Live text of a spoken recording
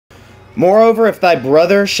Moreover, if thy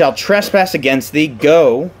brother shall trespass against thee,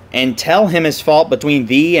 go and tell him his fault between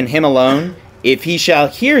thee and him alone. If he shall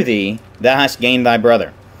hear thee, thou hast gained thy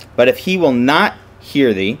brother. But if he will not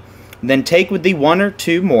hear thee, then take with thee 1 or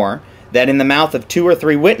 2 more, that in the mouth of 2 or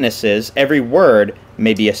 3 witnesses every word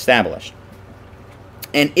may be established.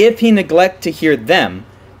 And if he neglect to hear them,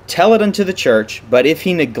 tell it unto the church. But if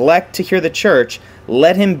he neglect to hear the church,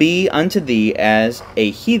 let him be unto thee as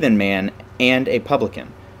a heathen man and a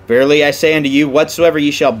publican. Verily I say unto you, whatsoever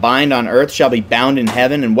ye shall bind on earth shall be bound in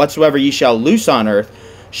heaven, and whatsoever ye shall loose on earth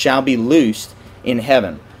shall be loosed in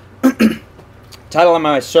heaven. Title of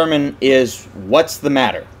my sermon is, What's the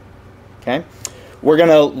Matter? Okay, we're going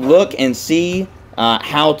to look and see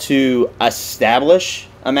how to establish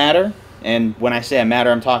a matter. And when I say a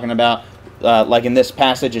matter, I'm talking about, like in this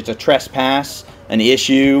passage, it's a trespass, an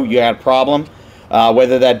issue, you had a problem.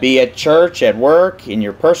 Whether that be at church, at work, in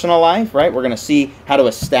your personal life, right? We're going to see how to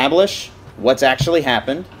establish what's actually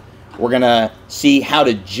happened. We're going to see how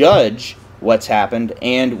to judge what's happened.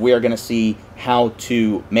 And we are going to see how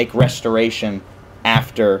to make restoration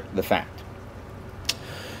after the fact.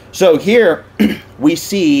 So here we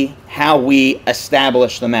see how we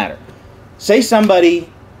establish the matter. Say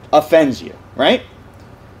somebody offends you, right?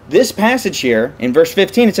 This passage here, in verse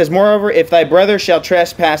 15, it says, Moreover, if thy brother shall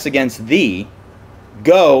trespass against thee,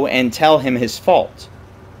 go and tell him his fault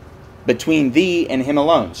between thee and him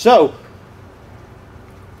alone. So,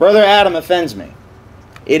 Brother Adam offends me.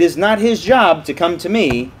 It is not his job to come to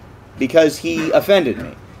me because he offended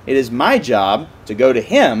me. It is my job to go to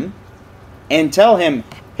him and tell him,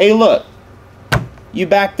 hey, look, you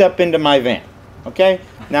backed up into my van. Okay?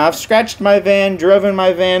 Now, I've scratched my van, driven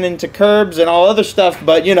my van into curbs and all other stuff,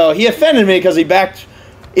 but, you know, he offended me because he backed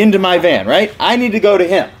into my van, right? I need to go to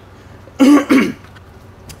him.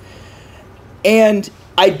 And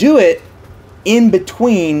I do it in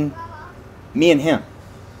between me and him.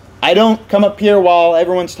 I don't come up here while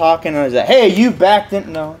everyone's talking and I say, hey, you backed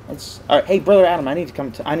in. No, it's, all right, hey, Brother Adam, I need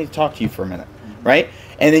to talk to you for a minute, right?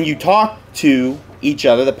 And then you talk to each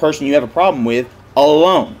other, the person you have a problem with,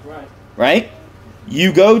 alone, right?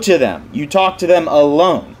 You go to them. You talk to them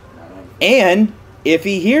alone. And if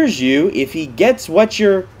he hears you, if he gets what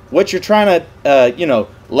you're trying to,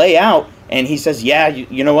 lay out, and he says, yeah,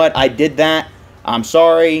 you know what, I did that, I'm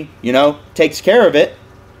sorry, takes care of it,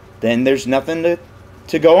 then there's nothing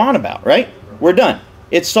to go on about, right? We're done.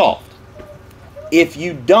 It's solved. If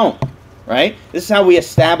you don't, right, this is how we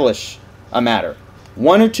establish a matter.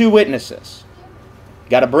 1 or 2 witnesses.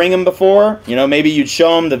 Got to bring them before, maybe you'd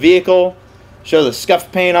show them the vehicle, show the scuff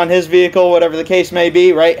paint on his vehicle, whatever the case may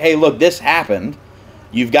be, right? Hey, look, this happened.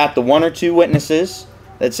 You've got the 1 or 2 witnesses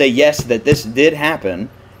that say, yes, that this did happen.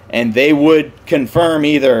 And they would confirm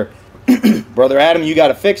either, Brother Adam, you got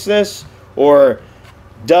to fix this, or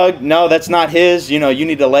Doug, no, that's not his, you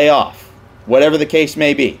need to lay off. Whatever the case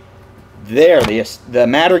may be. There, the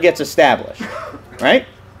matter gets established, right?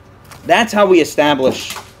 That's how we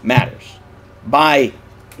establish matters. By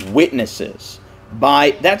witnesses.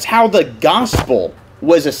 That's how the gospel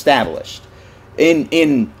was established.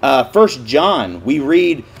 In 1 John, we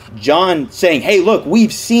read John saying, hey, look,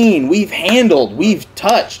 we've seen, we've handled, we've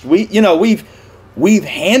touched, we've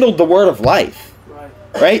handled the word of life.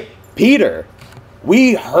 Right? Peter,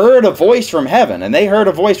 we heard a voice from heaven, and they heard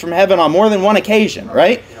a voice from heaven on more than one occasion,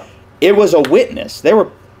 right? It was a witness. There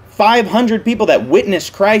were 500 people that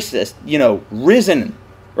witnessed Christ as, risen,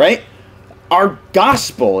 right? Our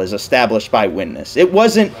gospel is established by witness.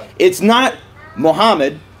 It's not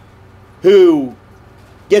Muhammad who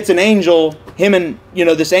gets an angel, him and,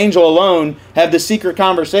 this angel alone have this secret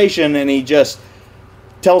conversation and he just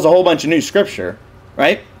tells a whole bunch of new scripture,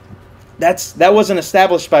 right? That wasn't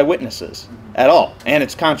established by witnesses at all. And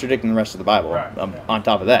it's contradicting the rest of the Bible on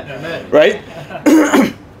top of that, right?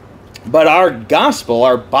 But our gospel,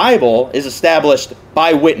 our Bible, is established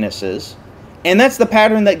by witnesses. And that's the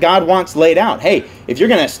pattern that God wants laid out. Hey, if you're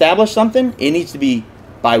going to establish something, it needs to be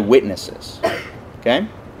by witnesses. Okay?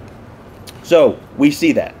 So, we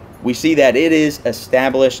see that. We see that it is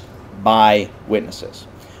established by witnesses.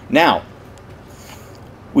 Now,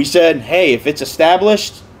 we said, hey, if it's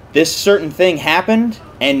established, this certain thing happened,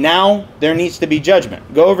 and now there needs to be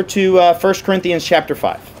judgment. Go over to 1 Corinthians chapter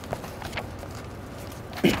 5.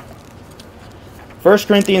 1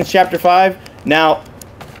 Corinthians chapter 5. Now,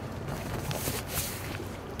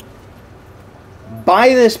 by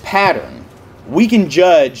this pattern, we can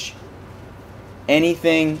judge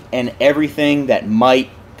anything and everything that might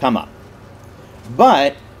come up.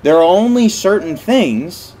 But there are only certain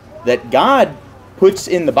things that God puts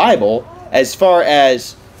in the Bible as far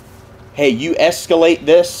as, hey, you escalate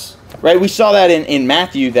this, right? We saw that in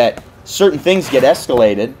Matthew that certain things get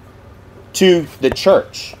escalated to the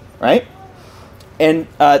church, right? And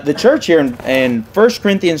the church here in 1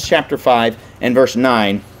 Corinthians chapter 5 and verse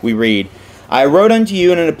 9, we read, I wrote unto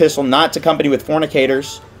you in an epistle not to company with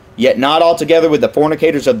fornicators, yet not altogether with the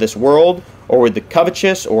fornicators of this world, or with the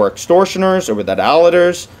covetous, or extortioners, or with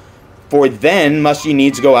idolaters, for then must ye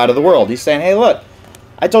needs go out of the world. He's saying, hey, look,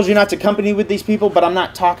 I told you not to company with these people, but I'm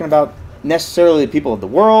not talking about necessarily the people of the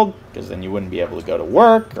world, because then you wouldn't be able to go to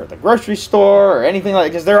work, or the grocery store, or anything like that,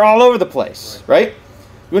 because they're all over the place, right? You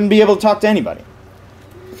wouldn't be able to talk to anybody.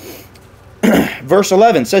 Verse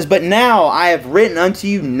 11 says, but now I have written unto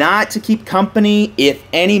you not to keep company if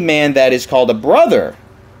any man that is called a brother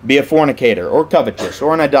be a fornicator, or covetous,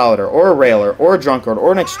 or an idolater, or a railer, or a drunkard,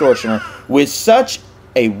 or an extortioner. With such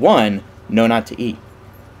a one, know not to eat.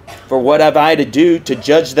 For what have I to do to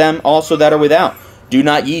judge them also that are without? Do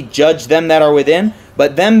not ye judge them that are within?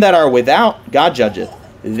 But them that are without, God judgeth.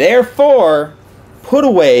 Therefore, put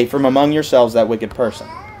away from among yourselves that wicked person.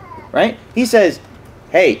 Right? He says,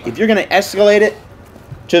 hey, if you're going to escalate it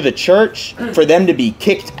to the church for them to be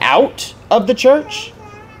kicked out of the church,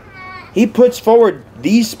 he puts forward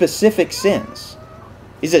these specific sins.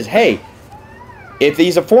 He says, hey, if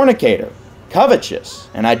he's a fornicator, covetous,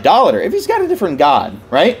 an idolater, if he's got a different god,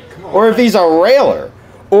 right? Or if he's a railer,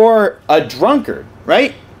 or a drunkard,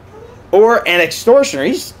 right? Or an extortioner,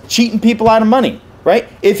 he's cheating people out of money, right?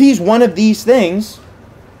 If he's one of these things,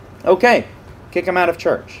 okay, kick him out of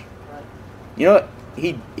church. You know what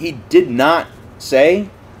he did not say?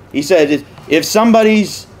 He said, if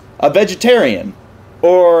somebody's a vegetarian,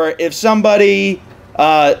 or if somebody,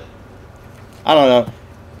 I don't know,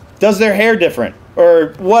 does their hair different,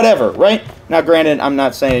 or whatever, right? Now, granted, I'm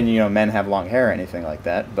not saying, men have long hair or anything like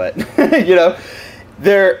that, but,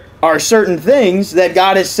 there are certain things that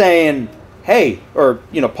God is saying, hey, or,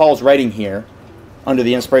 Paul's writing here under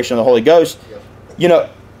the inspiration of the Holy Ghost,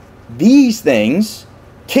 these things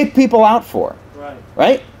kick people out for,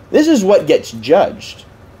 right? This is what gets judged.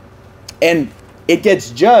 And it gets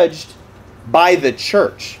judged by the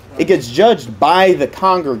church. It gets judged by the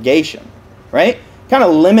congregation, right? Kind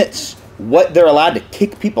of limits what they're allowed to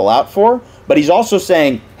kick people out for. But he's also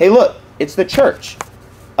saying, hey, look, it's the church.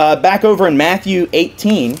 Back over in Matthew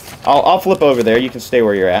 18, I'll flip over there. You can stay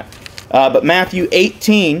where you're at. But Matthew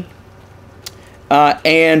 18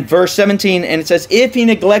 and verse 17, and it says, if he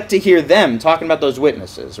neglect to hear them, talking about those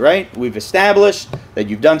witnesses, right? We've established that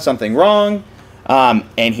you've done something wrong,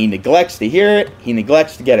 and he neglects to hear it. He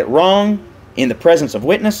neglects to get it wrong in the presence of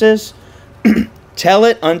witnesses. Tell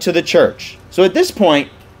it unto the church. So at this point,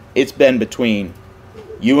 it's been between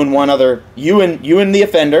you and one other, you and the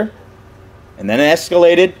offender, and then it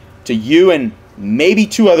escalated to you and maybe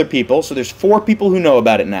two other people. So there's 4 people who know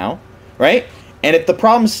about it now, right? And if the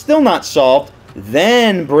problem's still not solved,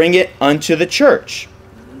 then bring it unto the church,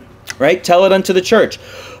 right? Tell it unto the church.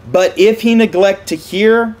 But if he neglect to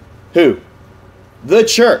hear, who? The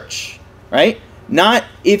church, right? Not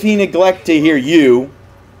if he neglect to hear you,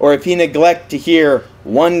 or if he neglect to hear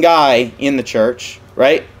one guy in the church,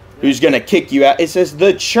 right? Who's going to kick you out. It says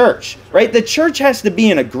the church, right? The church has to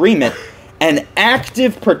be in agreement, an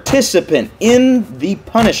active participant in the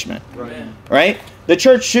punishment, right? The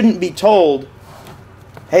church shouldn't be told,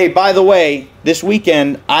 hey, by the way, this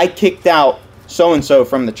weekend I kicked out so-and-so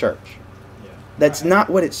from the church. That's not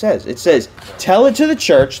what it says. It says, tell it to the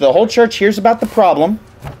church. The whole church hears about the problem,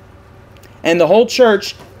 and the whole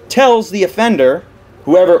church tells the offender,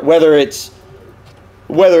 whoever, whether it's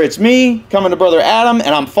me coming to Brother Adam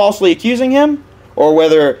and I'm falsely accusing him, or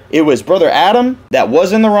whether it was Brother Adam that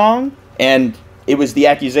was in the wrong and it was the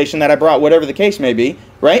accusation that I brought, whatever the case may be,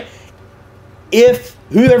 right? If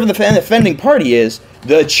whoever the offending party is,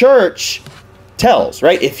 the church tells,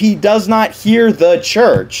 right? If he does not hear the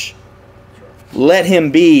church, let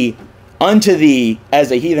him be unto thee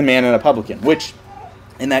as a heathen man and a publican, which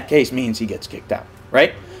in that case means he gets kicked out,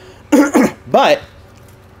 right? But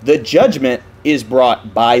the judgment is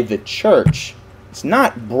brought by the church. It's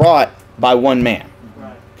not brought by one man,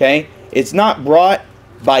 okay? It's not brought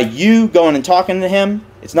by you going and talking to him.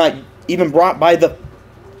 It's not even brought by the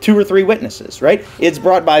 2 or 3 witnesses, right? It's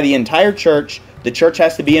brought by the entire church. The church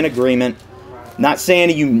has to be in agreement. Not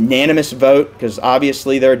saying a unanimous vote, because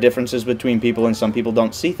obviously there are differences between people and some people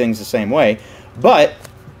don't see things the same way. But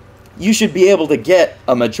you should be able to get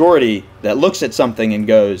a majority that looks at something and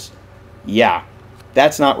goes, yeah,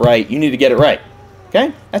 that's not right. You need to get it right.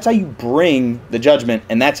 Okay? That's how you bring the judgment,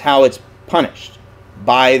 and that's how it's punished,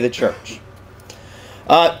 by the church.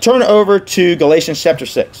 Turn over to Galatians chapter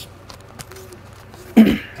 6.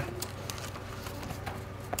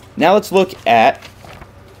 Now let's look at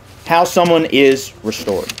how someone is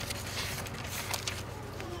restored.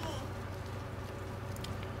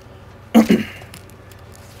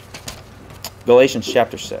 Galatians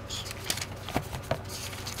chapter 6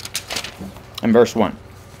 and verse 1.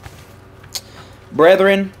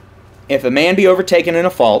 Brethren, if a man be overtaken in a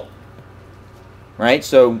fault, right?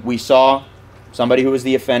 So we saw somebody who was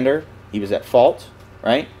the offender. He was at fault,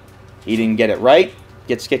 right? He didn't get it right,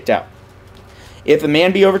 gets kicked out. If a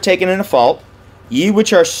man be overtaken in a fault, ye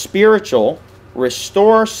which are spiritual,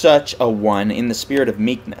 restore such a one in the spirit of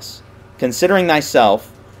meekness, considering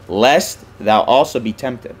thyself, lest thou also be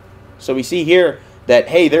tempted. So we see here that,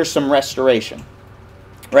 hey, there's some restoration.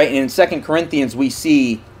 Right? And in 2 Corinthians, we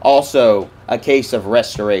see also a case of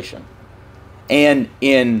restoration. And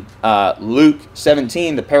in Luke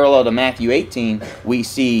 17, the parallel to Matthew 18, we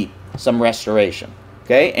see some restoration.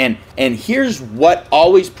 Okay? And here's what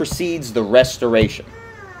always precedes the restoration.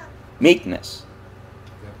 Meekness.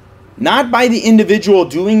 Not by the individual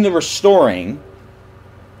doing the restoring,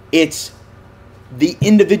 it's the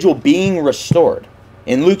individual being restored.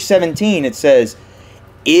 In Luke 17, it says,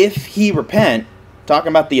 if he repent, talking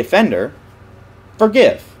about the offender,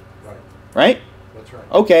 forgive. Right? That's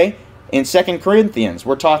right. Okay. In 2 Corinthians,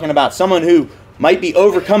 we're talking about someone who might be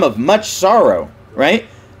overcome of much sorrow. Right?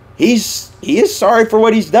 He is sorry for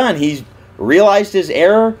what he's done. He's realized his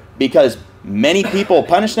error because many people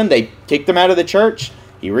punished him. They kicked him out of the church.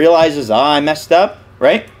 He realizes, I messed up.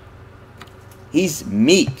 Right? He's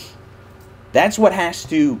meek. That's what has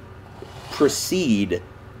to precede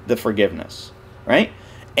the forgiveness. Right?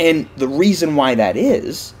 And the reason why that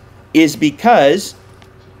is because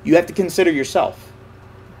you have to consider yourself.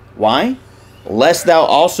 Why? Lest thou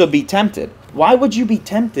also be tempted. Why would you be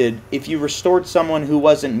tempted if you restored someone who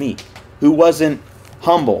wasn't meek, who wasn't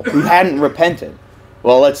humble, who hadn't repented?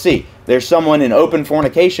 Well, let's see. There's someone in open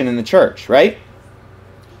fornication in the church, right?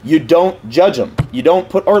 You don't judge him. You don't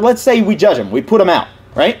put, or let's say we judge him. We put him out,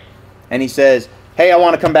 right? And he says, hey, I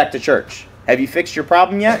want to come back to church. Have you fixed your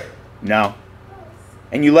problem yet? No.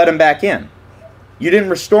 And you let him back in. You didn't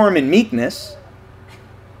restore him in meekness.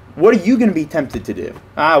 What are you going to be tempted to do?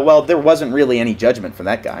 Well, there wasn't really any judgment for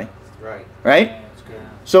that guy. Right. Right? That's good.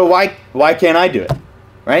 So why can't I do it?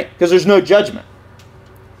 Right? Because there's no judgment.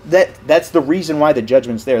 That's the reason why the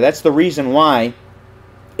judgment's there. That's the reason why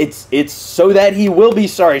it's so that he will be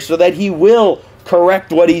sorry, so that he will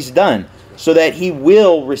correct what he's done, so that he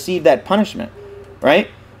will receive that punishment. Right?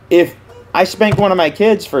 If I spank one of my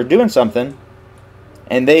kids for doing something,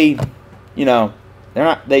 and they, they're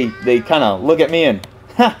not, they kind of look at me and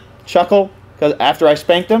chuckle because after I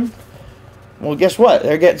spanked them, well, guess what?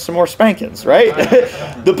 They're getting some more spankings, right?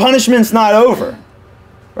 The punishment's not over,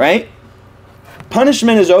 right?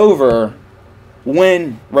 Punishment is over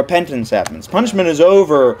when repentance happens. Punishment is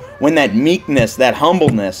over when that meekness, that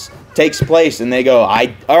humbleness takes place and they go, all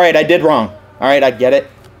right, I did wrong. All right, I get it.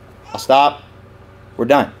 I'll stop. We're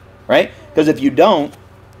done, right? Because if you don't,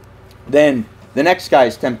 then the next guy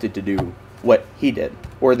is tempted to do what he did.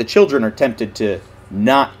 Or the children are tempted to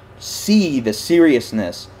not see the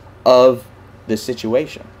seriousness of the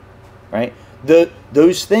situation. Right?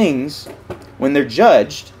 Those things, when they're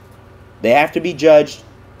judged, they have to be judged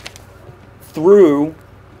through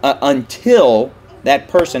until that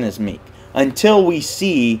person is meek. Until we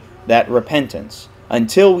see that repentance.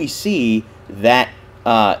 Until we see that,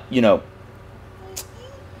 that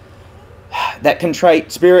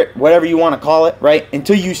contrite spirit, whatever you want to call it, right?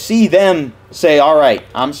 Until you see them say, all right,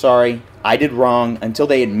 I'm sorry, I did wrong, until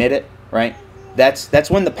they admit it, right?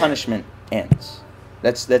 That's when the punishment ends.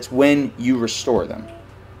 That's when you restore them.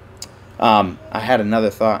 I had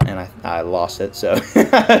another thought and I lost it, so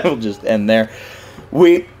we'll just end there.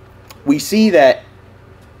 We see that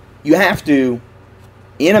you have to,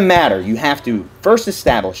 in a matter, you have to first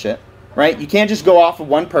establish it, right? You can't just go off of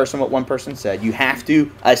one person, what one person said. You have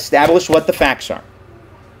to establish what the facts are.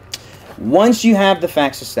 Once you have the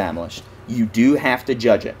facts established, you do have to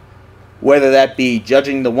judge it. Whether that be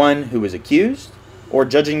judging the one who is accused or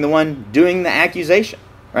judging the one doing the accusation,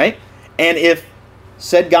 right? And if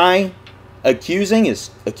said guy accusing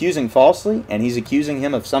is accusing falsely and he's accusing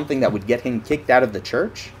him of something that would get him kicked out of the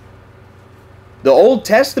church, the Old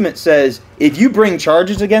Testament says if you bring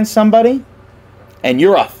charges against somebody and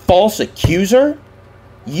you're a false accuser,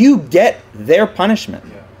 you get their punishment.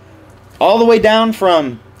 Yeah. All the way down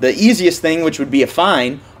from the easiest thing, which would be a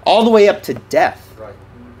fine, all the way up to death. Right.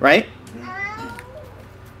 Right?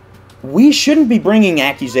 We shouldn't be bringing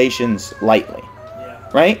accusations lightly. Yeah.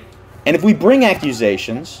 Right? And if we bring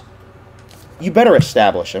accusations, you better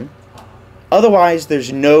establish them. Otherwise,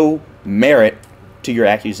 there's no merit to your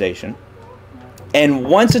accusation. And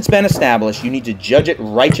once it's been established, you need to judge it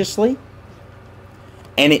righteously.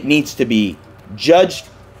 And it needs to be judged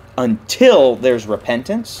until there's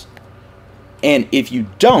repentance. And if you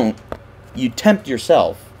don't, you tempt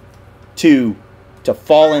yourself to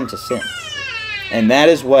fall into sin. And that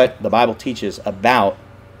is what the Bible teaches about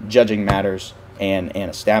judging matters and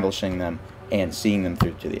establishing them and seeing them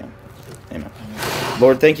through to the end. Amen.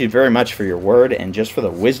 Lord, thank you very much for your word and just for the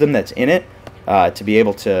wisdom that's in it, to be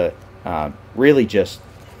able to really just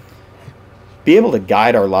be able to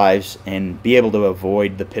guide our lives and be able to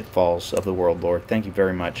avoid the pitfalls of the world, Lord. Thank you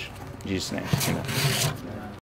very much. In Jesus' name, amen.